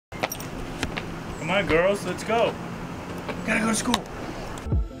Come on, girls, let's go. Gotta go to school.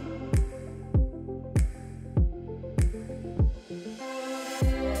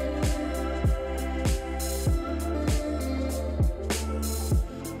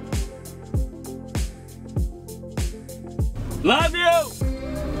 Love you!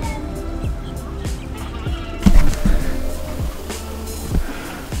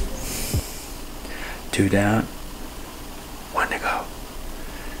 Two down, one to go.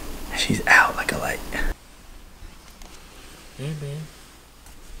 She's out like a light. Hey, man.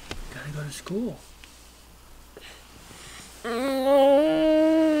 Gotta go to school.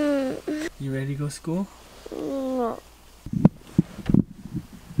 You ready to go to school?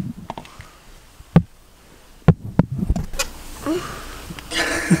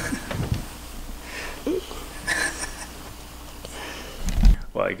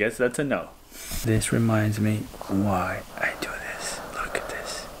 Well, I guess that's a no. This reminds me why I do this. Look at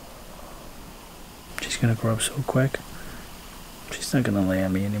this. She's gonna grow up so quick. She's not gonna lay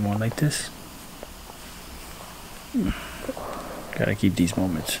on me anymore like this. Gotta keep these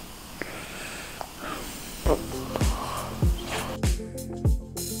moments.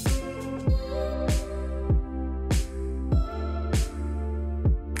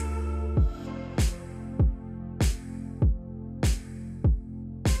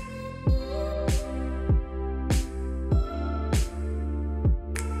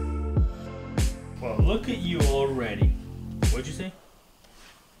 Well, look at you already. What'd you say?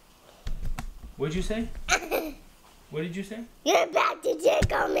 What'd you say? What did you say? You're about to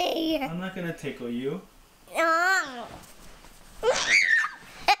tickle me. I'm not gonna tickle you. No.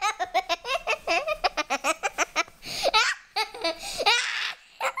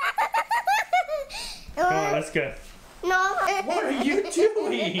 Come on, let's go. No. What are you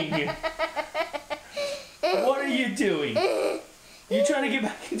doing? What are you doing? You trying to get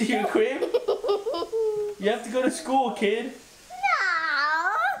back into your crib? You have to go to school, kid.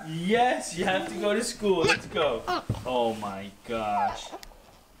 No. Yes, you have to go to school. Let's go. Oh my gosh.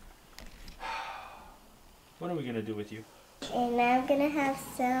 What are we gonna do with you? And I'm gonna have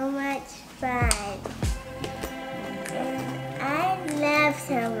so much fun. I love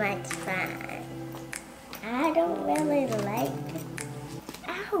so much fun. I don't really like it.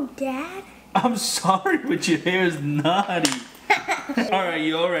 Ow, Dad. I'm sorry, but your hair is naughty. Alright,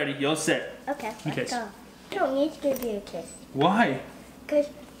 you all ready? You all set? Okay, let's Kiss. go. I don't need to give you a kiss. Why? Because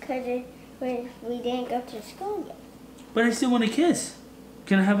we didn't go to school yet. But I still want a kiss.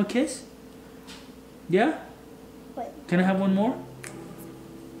 Can I have a kiss? Yeah? Wait. Can I have one more?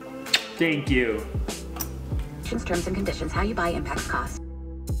 Thank you. Terms and conditions. How you buy impacts cost.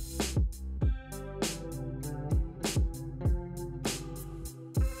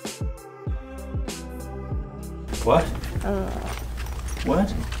 What?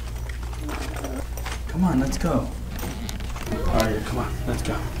 What? Come on, let's go. Alright, come on, let's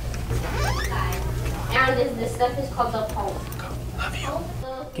go. And this stuff is called the pole. Go. Love you.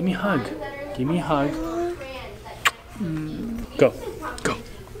 Give me a hug. Give me a hug. Go. Go.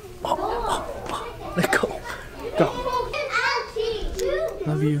 Let go. Go.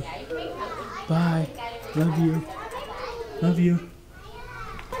 Love you. Bye. Love you. Love you.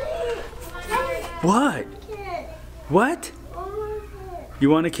 What? What? You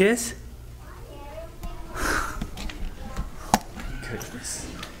want a kiss? Goodness.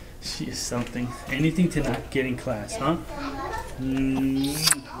 She is something. Anything to not get in class, huh?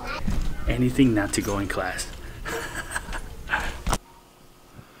 Anything not to go in class.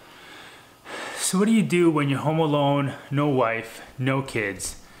 So what do you do when you're home alone, no wife, no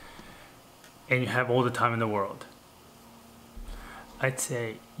kids, and you have all the time in the world? I'd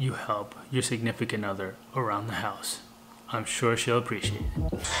say you help your significant other around the house. I'm sure she'll appreciate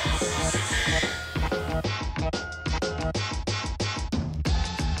it.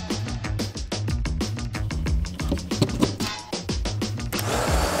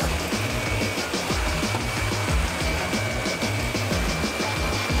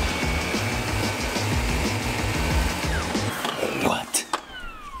 What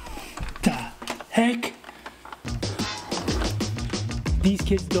the heck? These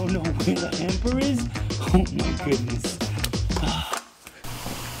kids don't know where the hamper is? Oh my goodness.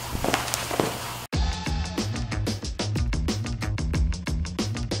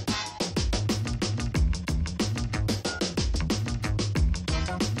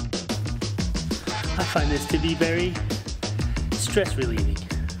 I find this to be very stress relieving.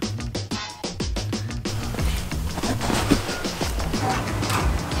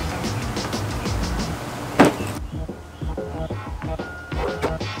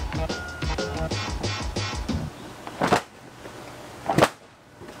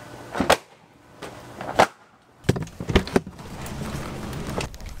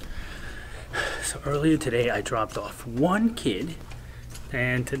 Earlier today, I dropped off 1 kid,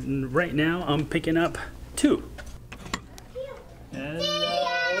 and right now I'm picking up 2. Hello,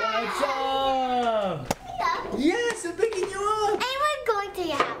 what's up? Yes, I'm picking you up. And we're going to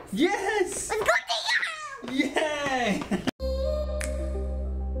your house. Yes. We're going to your house.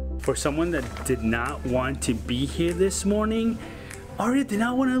 Yay! For someone that did not want to be here this morning, Aria did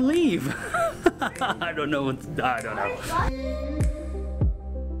not want to leave. I don't know. I don't know.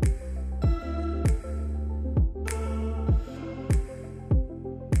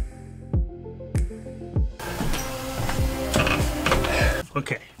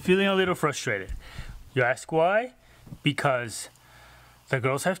 Okay, feeling a little frustrated. You ask why? Because the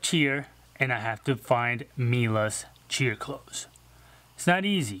girls have cheer and I have to find Mila's cheer clothes. It's not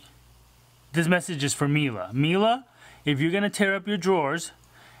easy. This message is for Mila. Mila, if you're gonna tear up your drawers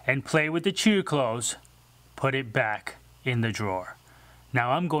and play with the cheer clothes, put it back in the drawer.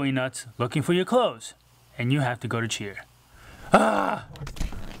 Now I'm going nuts looking for your clothes and you have to go to cheer. Ah!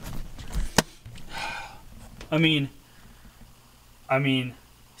 I mean,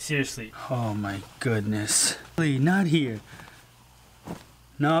 seriously. Oh my goodness. Please, not here.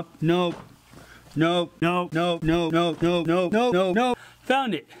 Nope, nope. Nope, nope, nope, nope, nope, nope, nope, nope, nope, nope.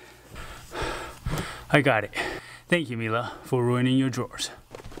 Found it. I got it. Thank you, Mila, for ruining your drawers.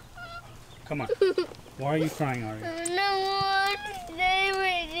 Come on. Why are you crying, Aria? I don't want to stay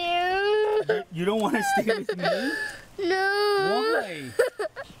with you. You don't want to stay with me? No. Why?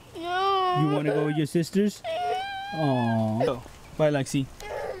 No. You want to go with your sisters? Aww. Bye, Lexi.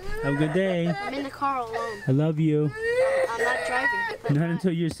 Have a good day. I'm in the car alone. I love you. I'm not driving. Not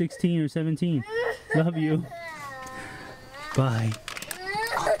until you're 16 or 17. Love you. Bye.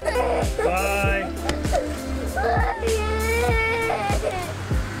 Bye.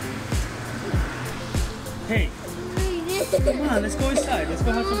 Hey, come on, let's go inside. Let's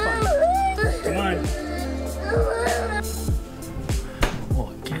go have some fun. Come on.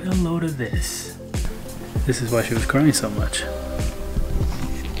 Oh, get a load of this. This is why she was crying so much.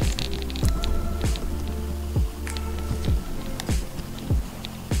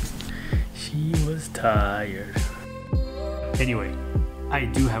 She was tired. Anyway, I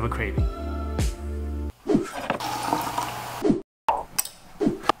do have a craving.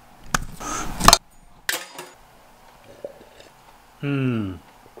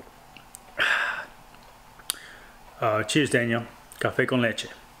 Cheers, Daniel. Café con leche.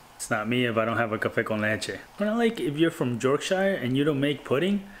 It's not me if I don't have a café con leche. Well, like, if you're from Yorkshire and you don't make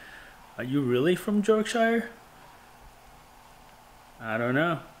pudding, are you really from Yorkshire? I don't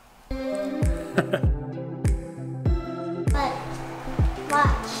know. But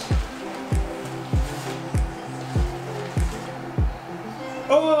watch.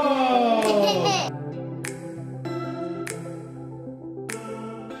 Oh!